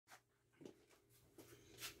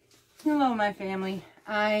Hello, my family.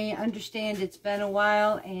 I understand it's been a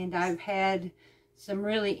while and I've had some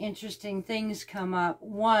really interesting things come up.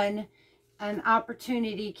 One, an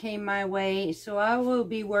opportunity came my way, so I will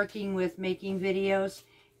be working with making videos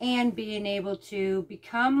and being able to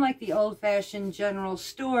become like the old-fashioned general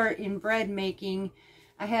store in bread making.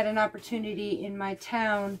 I had an opportunity in my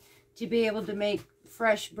town to be able to make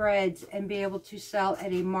fresh breads and be able to sell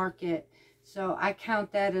at a market. So I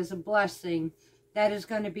count that as a blessing. That is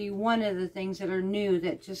going to be one of the things that are new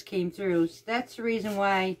that just came through. So that's the reason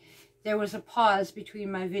why there was a pause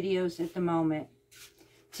between my videos at the moment.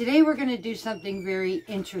 Today we're going to do something very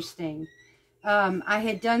interesting. I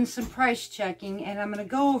had done some price checking and I'm going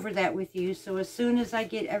to go over that with you. So as soon as I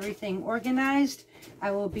get everything organized,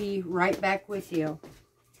 I will be right back with you.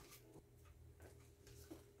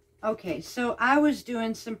 Okay, so I was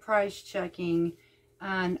doing some price checking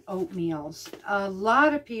on oatmeals. A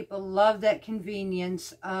lot of people love that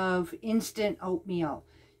convenience of instant oatmeal.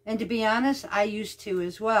 And to be honest, I used to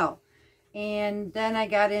as well. And then I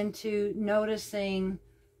got into noticing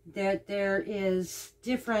that there is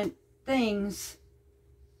different things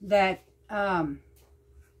that, hold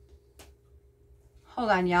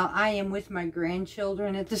on y'all, I am with my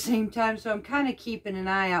grandchildren at the same time, so I'm kind of keeping an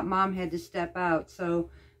eye out. Mom had to step out, so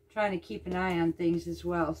I'm trying to keep an eye on things as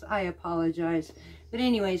well, so I apologize. But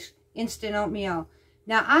anyways, instant oatmeal.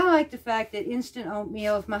 Now, I like the fact that instant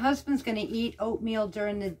oatmeal, if my husband's going to eat oatmeal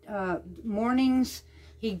during the mornings,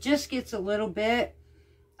 he just gets a little bit.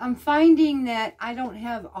 I'm finding that I don't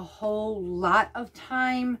have a whole lot of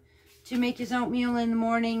time to make his oatmeal in the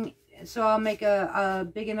morning, so I'll make a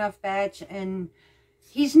big enough batch, and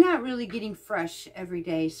he's not really getting fresh every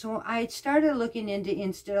day. So I started looking into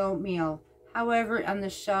instant oatmeal. However, on the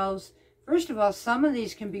shelves, first of all, some of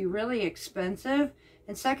these can be really expensive.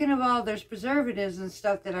 And second of all, there's preservatives and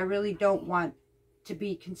stuff that I really don't want to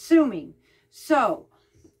be consuming. So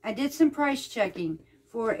I did some price checking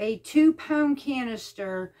for a 2-pound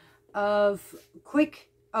canister of quick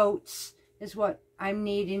oats is what I'm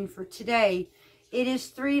needing for today. It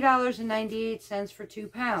is $3.98 for 2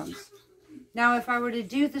 pounds. Now, if I were to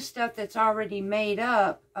do the stuff that's already made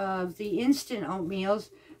up of the instant oatmeals,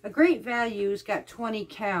 a great value's got 20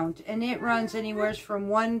 count, and it runs anywhere from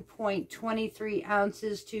 1.23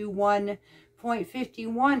 ounces to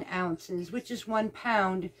 1.51 ounces, which is 1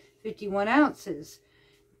 pound, 51 ounces.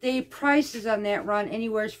 The prices on that run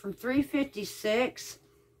anywhere from $3.56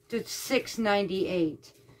 to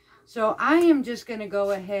 $6.98. So I am just going to go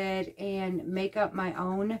ahead and make up my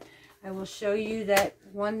own. I will show you that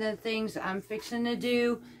one of the things I'm fixing to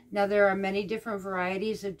do. Now, there are many different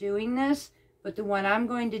varieties of doing this, but the one I'm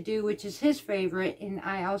going to do, which is his favorite, and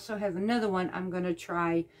I also have another one I'm going to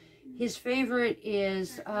try. His favorite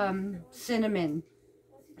is cinnamon,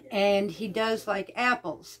 and he does like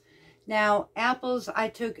apples. Now, apples, I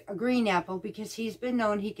took a green apple because he's been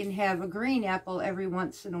known he can have a green apple every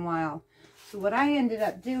once in a while. So what I ended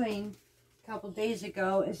up doing a couple days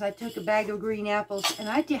ago is I took a bag of green apples and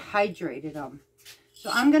I dehydrated them.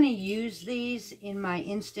 So I'm going to use these in my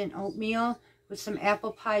instant oatmeal with some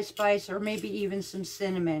apple pie spice or maybe even some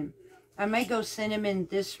cinnamon. I might go cinnamon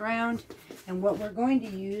this round, and what we're going to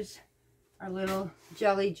use are little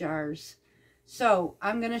jelly jars. So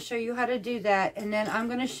I'm going to show you how to do that, and then I'm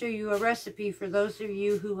going to show you a recipe for those of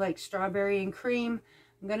you who like strawberry and cream.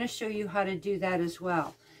 I'm going to show you how to do that as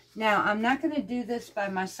well. Now, I'm not going to do this by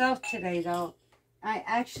myself today though. I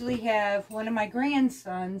actually have one of my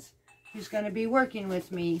grandsons who's going to be working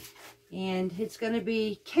with me, and it's going to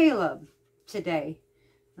be Caleb today.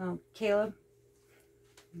 Caleb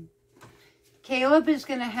is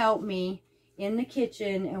going to help me in the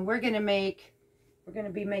kitchen, and we're going to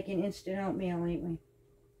be making instant oatmeal, ain't we?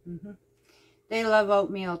 They love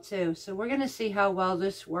oatmeal too, so we're going to see how well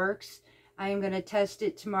this works. I am going to test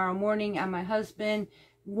it tomorrow morning on my husband.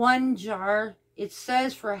 1 jar, it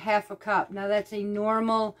says for ½ a cup. Now that's a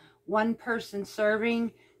normal 1-person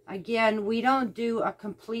serving. Again, we don't do a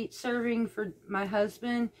complete serving for my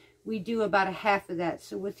husband. We do about a half of that.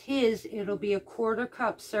 So with his, it'll be a ¼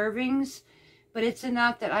 cup servings, but it's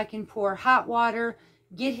enough that I can pour hot water,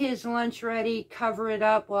 get his lunch ready, cover it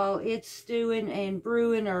up while it's stewing and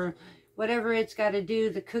brewing or whatever it's got to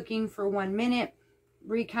do, the cooking for 1 minute,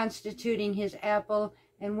 reconstituting his apple,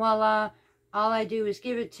 and voila, all I do is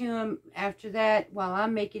give it to him after that while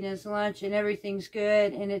I'm making his lunch, and everything's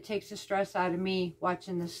good, and it takes the stress out of me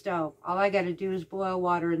watching the stove. All I got to do is boil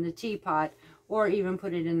water in the teapot or even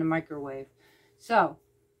put it in the microwave. So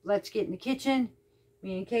let's get in the kitchen.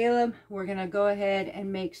 Me and Caleb, we're going to go ahead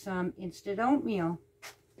and make some instant oatmeal.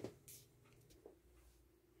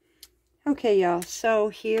 Okay, y'all, so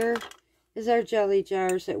here is our jelly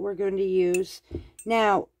jars that we're going to use.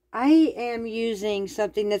 Now, I am using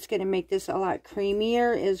something that's going to make this a lot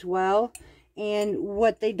creamier as well. And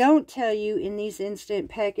what they don't tell you in these instant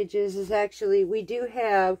packages is actually we do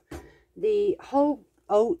have the whole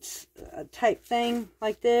oats type thing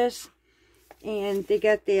like this. And they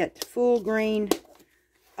got that full grain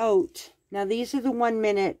oat. Now these are the 1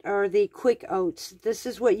 minute or the quick oats. This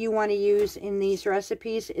is what you want to use in these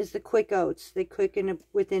recipes is the quick oats. They cook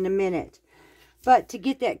within a minute. But to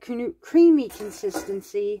get that creamy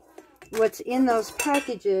consistency, what's in those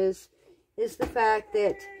packages is the fact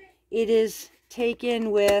that it is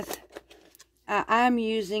taken with, I'm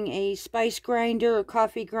using a spice grinder or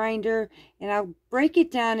coffee grinder, and I'll break it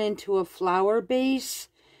down into a flour base.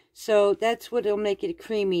 So that's what will make it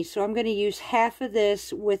creamy. So I'm going to use half of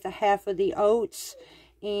this with a half of the oats,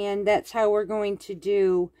 and that's how we're going to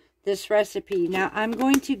do this recipe. Now I'm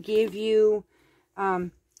going to give you,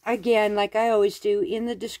 again, like I always do, in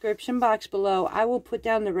the description box below, I will put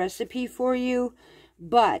down the recipe for you,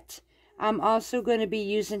 but I'm also going to be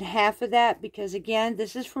using half of that because, again,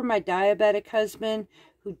 this is for my diabetic husband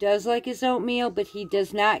who does like his oatmeal, but he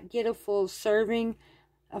does not get a full serving.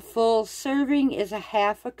 A full serving is a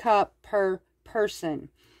half a cup per person.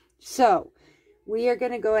 So we are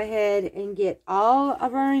going to go ahead and get all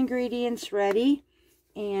of our ingredients ready.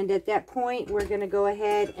 And at that point, we're going to go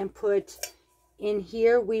ahead and put in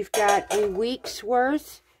here, we've got a week's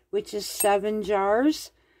worth, which is 7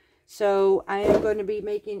 jars. So I am going to be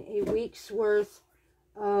making a week's worth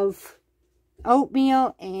of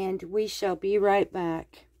oatmeal, and we shall be right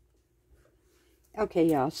back. Okay,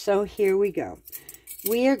 y'all, so here we go.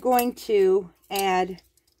 We are going to add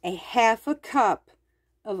a half a cup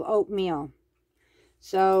of oatmeal.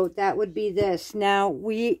 So that would be this. Now,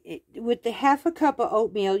 with the half a cup of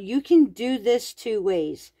oatmeal, you can do this 2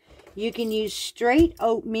 ways. You can use straight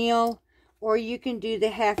oatmeal, or you can do the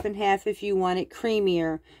half and half if you want it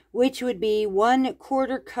creamier, which would be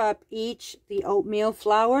 1/4 cup each, the oatmeal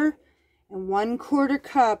flour, and 1/4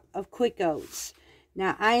 cup of quick oats.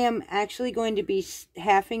 Now, I am actually going to be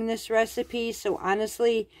halving this recipe, so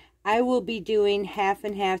honestly, I will be doing half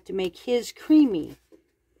and half to make his creamy.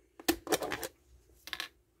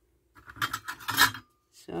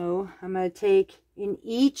 So, I'm going to take in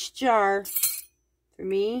each jar, for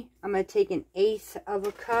me, I'm going to take 1/8 of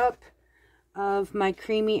a cup of my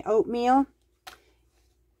creamy oatmeal.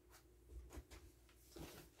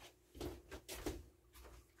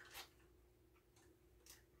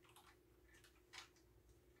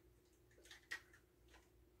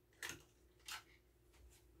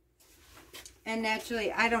 And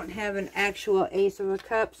naturally, I don't have an actual 1/8 of a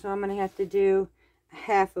cup, so I'm going to have to do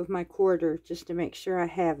half of my 1/4 just to make sure I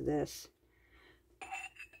have this.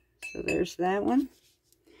 So there's that one.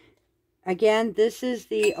 Again, this is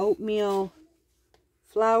the oatmeal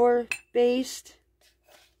flour based.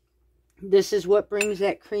 This is what brings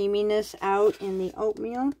that creaminess out in the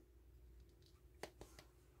oatmeal.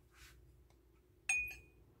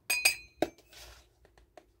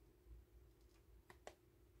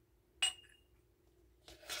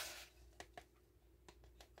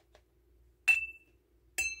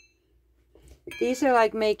 These are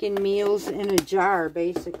like making meals in a jar,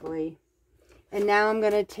 basically. And now I'm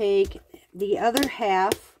going to take the other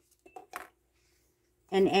half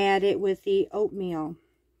and add it with the oatmeal,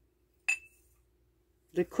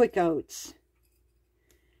 the quick oats.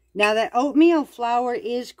 Now that oatmeal flour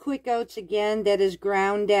is quick oats, again, that is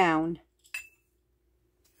ground down.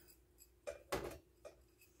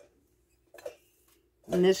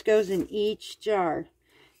 And this goes in each jar.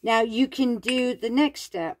 Now you can do the next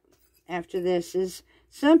step after this is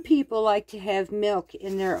some people like to have milk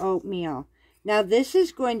in their oatmeal. Now this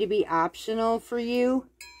is going to be optional for you,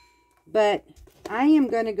 but I am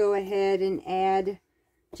going to go ahead and add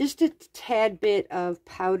just a tad bit of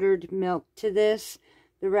powdered milk to this.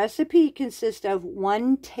 The recipe consists of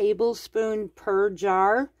 1 tablespoon per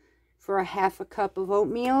jar for a half a cup of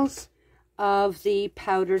oatmeals of the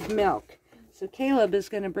powdered milk. So Caleb is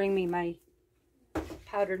going to bring me my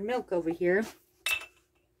powdered milk over here.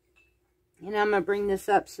 And I'm going to bring this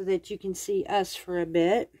up so that you can see us for a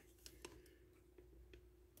bit.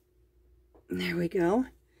 There we go.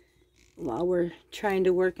 While we're trying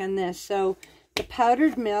to work on this. So the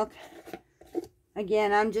powdered milk,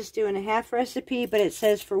 again, I'm just doing a half recipe, but it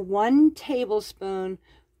says for 1 tablespoon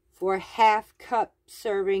for half cup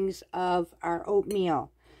servings of our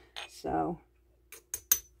oatmeal. So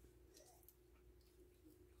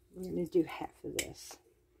we're going to do half of this.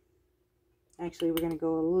 Actually, we're going to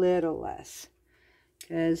go a little less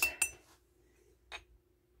because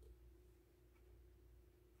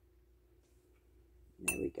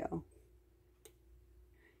there we go.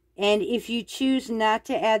 And if you choose not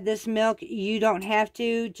to add this milk, you don't have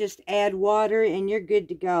to. Just add water and you're good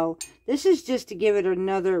to go. This is just to give it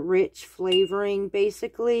another rich flavoring,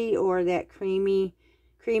 basically, or that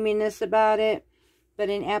creaminess about it.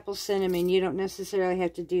 But in apple cinnamon, you don't necessarily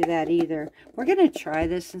have to do that either. We're going to try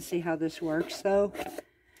this and see how this works, though.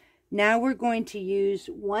 Now we're going to use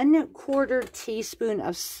 1/4 teaspoon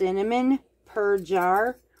of cinnamon per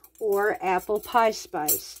jar, or apple pie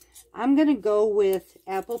spice. I'm going to go with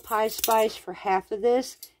apple pie spice for half of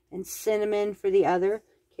this and cinnamon for the other.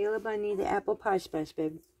 Caleb, I need the apple pie spice,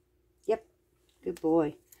 babe. Yep, good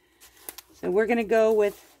boy. So we're going to go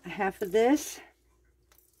with half of this.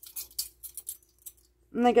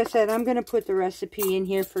 And like I said, I'm going to put the recipe in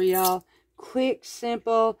here for y'all. Quick,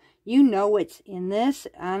 simple. You know what's in this,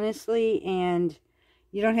 honestly, and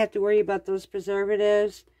you don't have to worry about those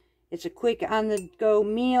preservatives. It's a quick on-the-go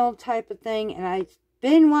meal type of thing, and I've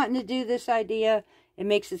been wanting to do this idea. It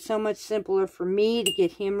makes it so much simpler for me to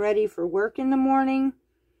get him ready for work in the morning.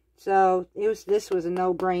 So this was a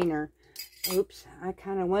no-brainer. Oops, I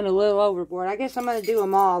kind of went a little overboard. I guess I'm going to do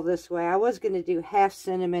them all this way. I was going to do half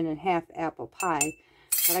cinnamon and half apple pie,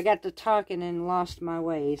 but I got to talking and lost my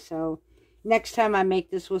way. So next time I make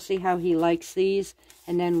this, we'll see how he likes these,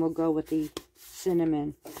 and then we'll go with the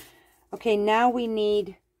cinnamon. Okay, now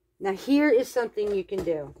here is something you can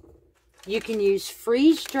do. You can use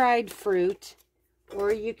freeze-dried fruit,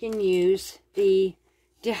 or you can use the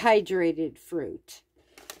dehydrated fruit.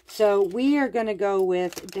 So we are going to go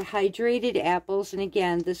with dehydrated apples. And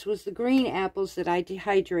again, this was the green apples that I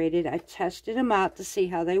dehydrated. I tested them out to see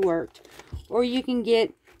how they worked. Or you can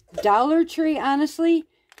get Dollar Tree, honestly.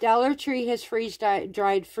 Dollar Tree has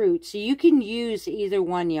freeze-dried fruit. So you can use either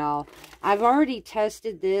one, y'all. I've already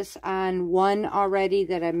tested this on one already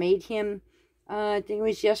that I made him, I think it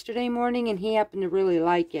was yesterday morning, and he happened to really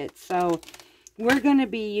like it. So we're going to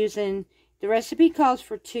be using, the recipe calls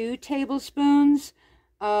for 2 tablespoons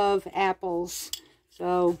of apples.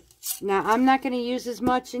 So now I'm not going to use as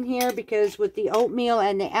much in here because with the oatmeal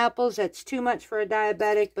and the apples, that's too much for a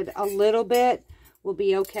diabetic, but a little bit will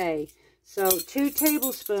be okay. So 2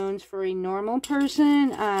 tablespoons for a normal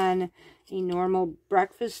person on a normal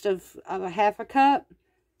breakfast of a half a cup.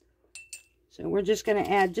 So we're just going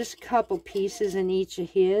to add just a couple pieces in each of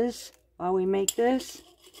his while we make this.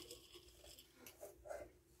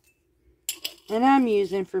 And I'm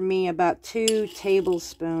using for me about 2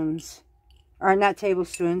 tablespoons. Or not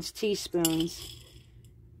tablespoons, teaspoons.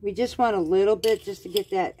 We just want a little bit just to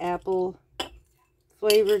get that apple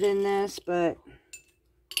flavored in this, but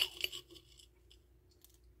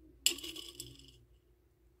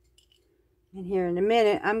and here in a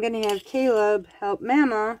minute, I'm going to have Caleb help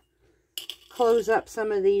Mama close up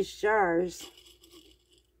some of these jars.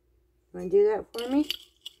 Want to do that for me?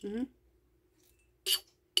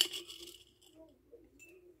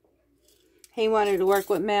 He wanted to work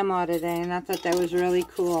with Mama today, and I thought that was really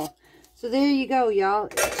cool. So there you go, y'all.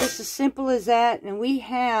 It's just as simple as that. And we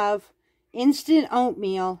have instant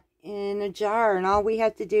oatmeal in a jar, and all we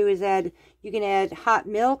have to do is add, you can add hot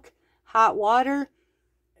milk, hot water,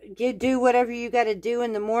 do whatever you got to do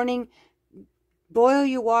in the morning. Boil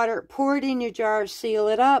your water, pour it in your jar, seal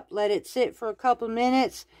it up, let it sit for a couple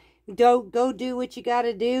minutes. Go do what you got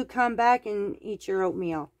to do, come back and eat your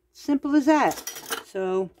oatmeal. Simple as that.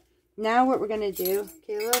 So now what we're going to do,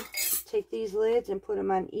 Caleb, take these lids and put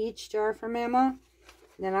them on each jar for Mama.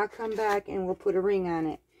 Then I'll come back and we'll put a ring on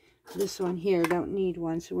it. This one here don't need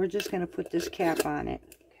one, so we're just going to put this cap on it,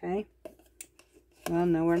 okay? Well,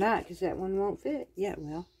 no, we're not, because that one won't fit. Yeah, it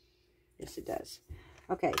will. Yes, it does.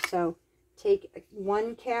 Okay, so take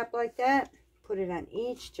one cap like that, put it on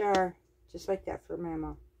each jar, just like that for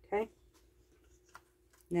Mama, okay?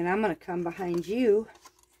 And then I'm going to come behind you,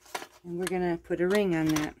 and we're going to put a ring on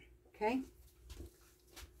that, okay?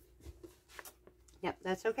 Yep,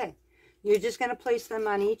 that's okay. You're just going to place them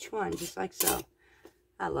on each one, just like so.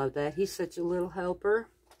 I love that. He's such a little helper.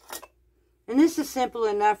 And this is simple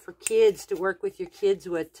enough for kids to work with your kids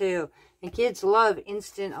with, too. And kids love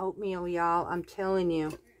instant oatmeal, y'all. I'm telling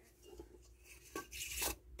you.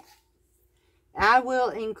 I will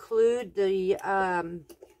include the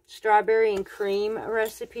strawberry and cream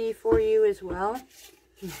recipe for you as well.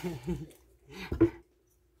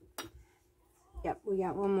 Yep, we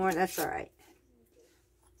got one more. That's all right.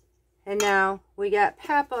 And now we got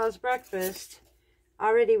Papa's breakfast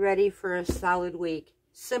already ready for a solid week.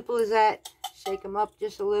 Simple as that. Shake them up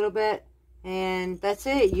just a little bit. And that's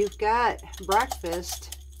it. You've got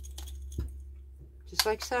breakfast. Just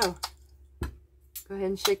like so. Go ahead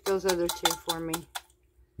and shake those other 2 for me.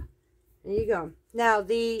 There you go. Now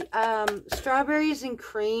the strawberries and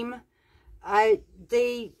cream,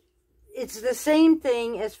 they it's the same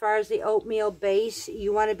thing as far as the oatmeal base.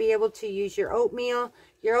 You want to be able to use your oatmeal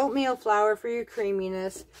flour for your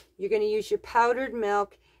creaminess. You're going to use your powdered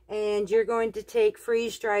milk, and you're going to take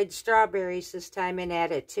freeze-dried strawberries this time and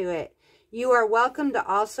add it to it. You are welcome to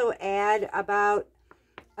also add about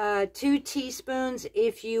 2 teaspoons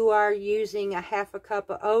if you are using a half a cup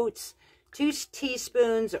of oats, 2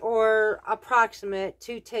 teaspoons or approximate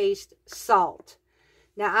to taste salt.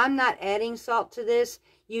 Now, I'm not adding salt to this.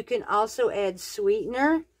 You can also add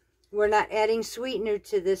sweetener. We're not adding sweetener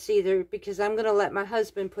to this either because I'm going to let my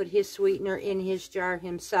husband put his sweetener in his jar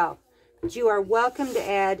himself. But you are welcome to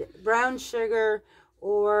add brown sugar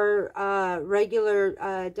or regular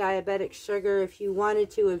diabetic sugar if you wanted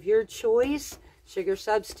to, of your choice, sugar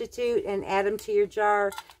substitute, and add them to your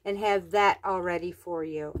jar and have that all ready for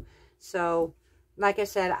you. So, like I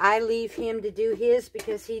said, I leave him to do his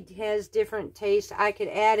because he has different tastes. I could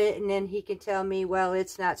add it and then he can tell me, well,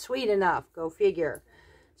 it's not sweet enough. Go figure.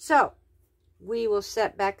 So, we will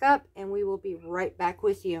set back up and we will be right back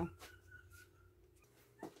with you.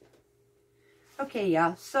 Okay,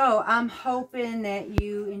 y'all. So, I'm hoping that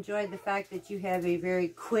you enjoyed the fact that you have a very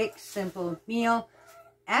quick, simple meal.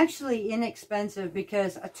 Actually inexpensive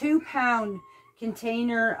because a 2-pound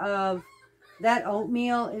container of that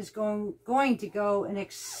oatmeal is going to go an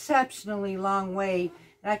exceptionally long way.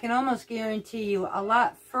 And I can almost guarantee you a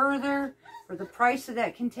lot further for the price of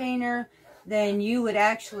that container than you would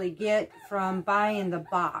actually get from buying the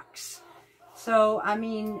box. So, I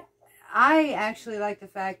mean, I actually like the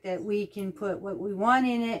fact that we can put what we want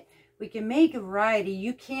in it. We can make a variety.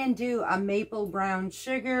 You can do a maple brown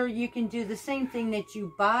sugar. You can do the same thing that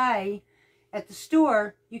you buy at the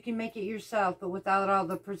store. You can make it yourself, but without all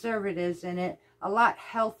the preservatives in it. A lot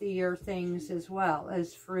healthier things as well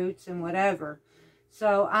as fruits and whatever.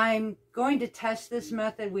 So I'm going to test this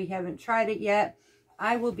method. We haven't tried it yet.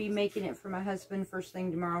 I will be making it for my husband first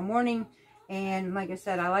thing tomorrow morning. And like I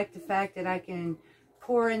said, I like the fact that I can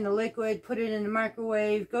pour in the liquid, put it in the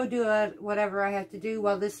microwave, go do whatever I have to do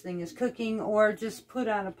while this thing is cooking, or just put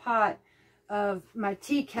on a pot of my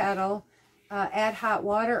tea kettle, add hot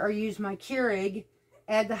water, or use my Keurig,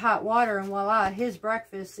 add the hot water, and voila, his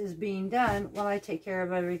breakfast is being done while I take care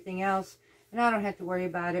of everything else, and I don't have to worry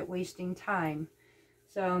about it wasting time.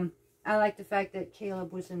 So I like the fact that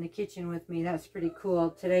Caleb was in the kitchen with me. That's pretty cool.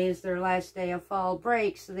 Today is their last day of fall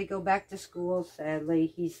break, so they go back to school, sadly,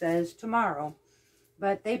 he says, tomorrow.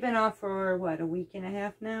 But they've been off for, what, a week and a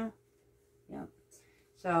half now? Yeah.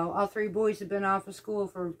 So all 3 boys have been off of school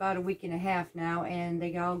for about a week and a half now, and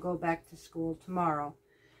they all go back to school tomorrow.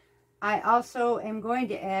 I also am going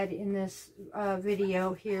to add in this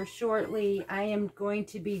video here shortly, I am going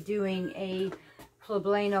to be doing a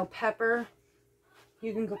poblano pepper.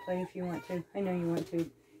 You can go play if you want to. I know you want to.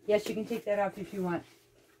 Yes, you can take that off if you want.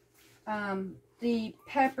 The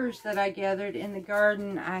peppers that I gathered in the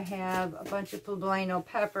garden, I have a bunch of poblano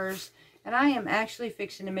peppers, and I am actually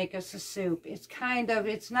fixing to make us a soup.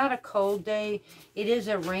 It's not a cold day. It is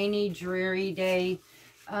a rainy, dreary day.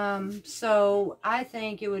 So I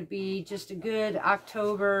think it would be just a good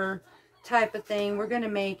October type of thing. We're going to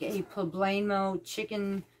make a poblano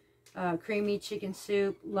chicken, creamy chicken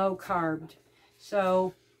soup, low carb.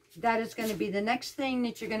 So that is going to be the next thing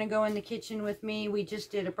that you're going to go in the kitchen with me. We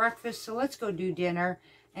just did a breakfast, so let's go do dinner.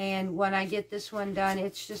 And when I get this one done,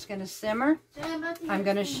 it's just going to simmer. I'm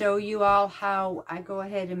going to show you all how I go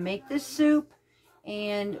ahead and make this soup.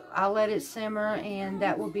 And I'll let it simmer, and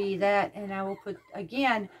that will be that. And I will put,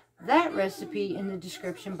 again, that recipe in the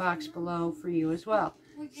description box below for you as well.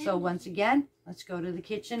 So once again, let's go to the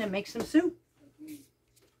kitchen and make some soup.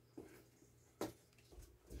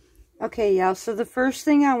 Okay, y'all, so the first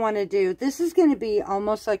thing I want to do, this is going to be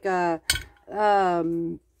almost like a poblano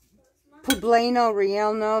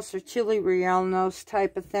rellenos or chili rellenos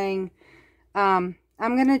type of thing. I'm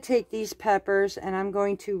going to take these peppers and I'm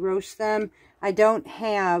going to roast them. I don't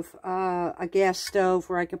have a gas stove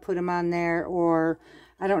where I could put them on there, or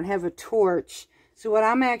I don't have a torch. So what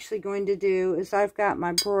I'm actually going to do is I've got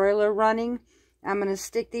my broiler running. I'm going to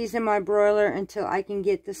stick these in my broiler until I can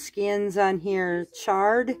get the skins on here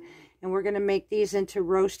charred. And we're going to make these into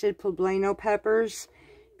roasted poblano peppers,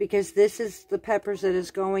 because this is the peppers that is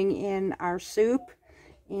going in our soup.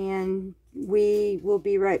 And we will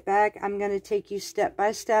be right back. I'm going to take you step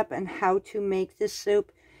by step on how to make this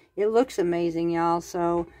soup. It looks amazing, y'all,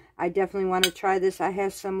 so I definitely want to try this. I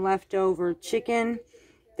have some leftover chicken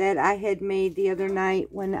that I had made the other night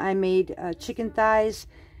when I made chicken thighs.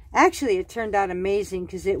 Actually, it turned out amazing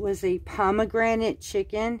because it was a pomegranate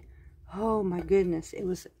chicken. Oh my goodness, it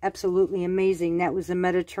was absolutely amazing. That was a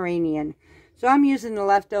Mediterranean. So I'm using the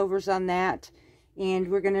leftovers on that. And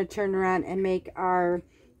we're going to turn around and make our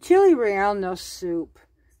chili relleno soup,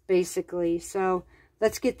 basically. So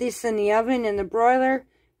let's get this in the oven, in the broiler.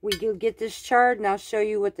 We do get this charred, and I'll show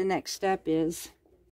you what the next step is.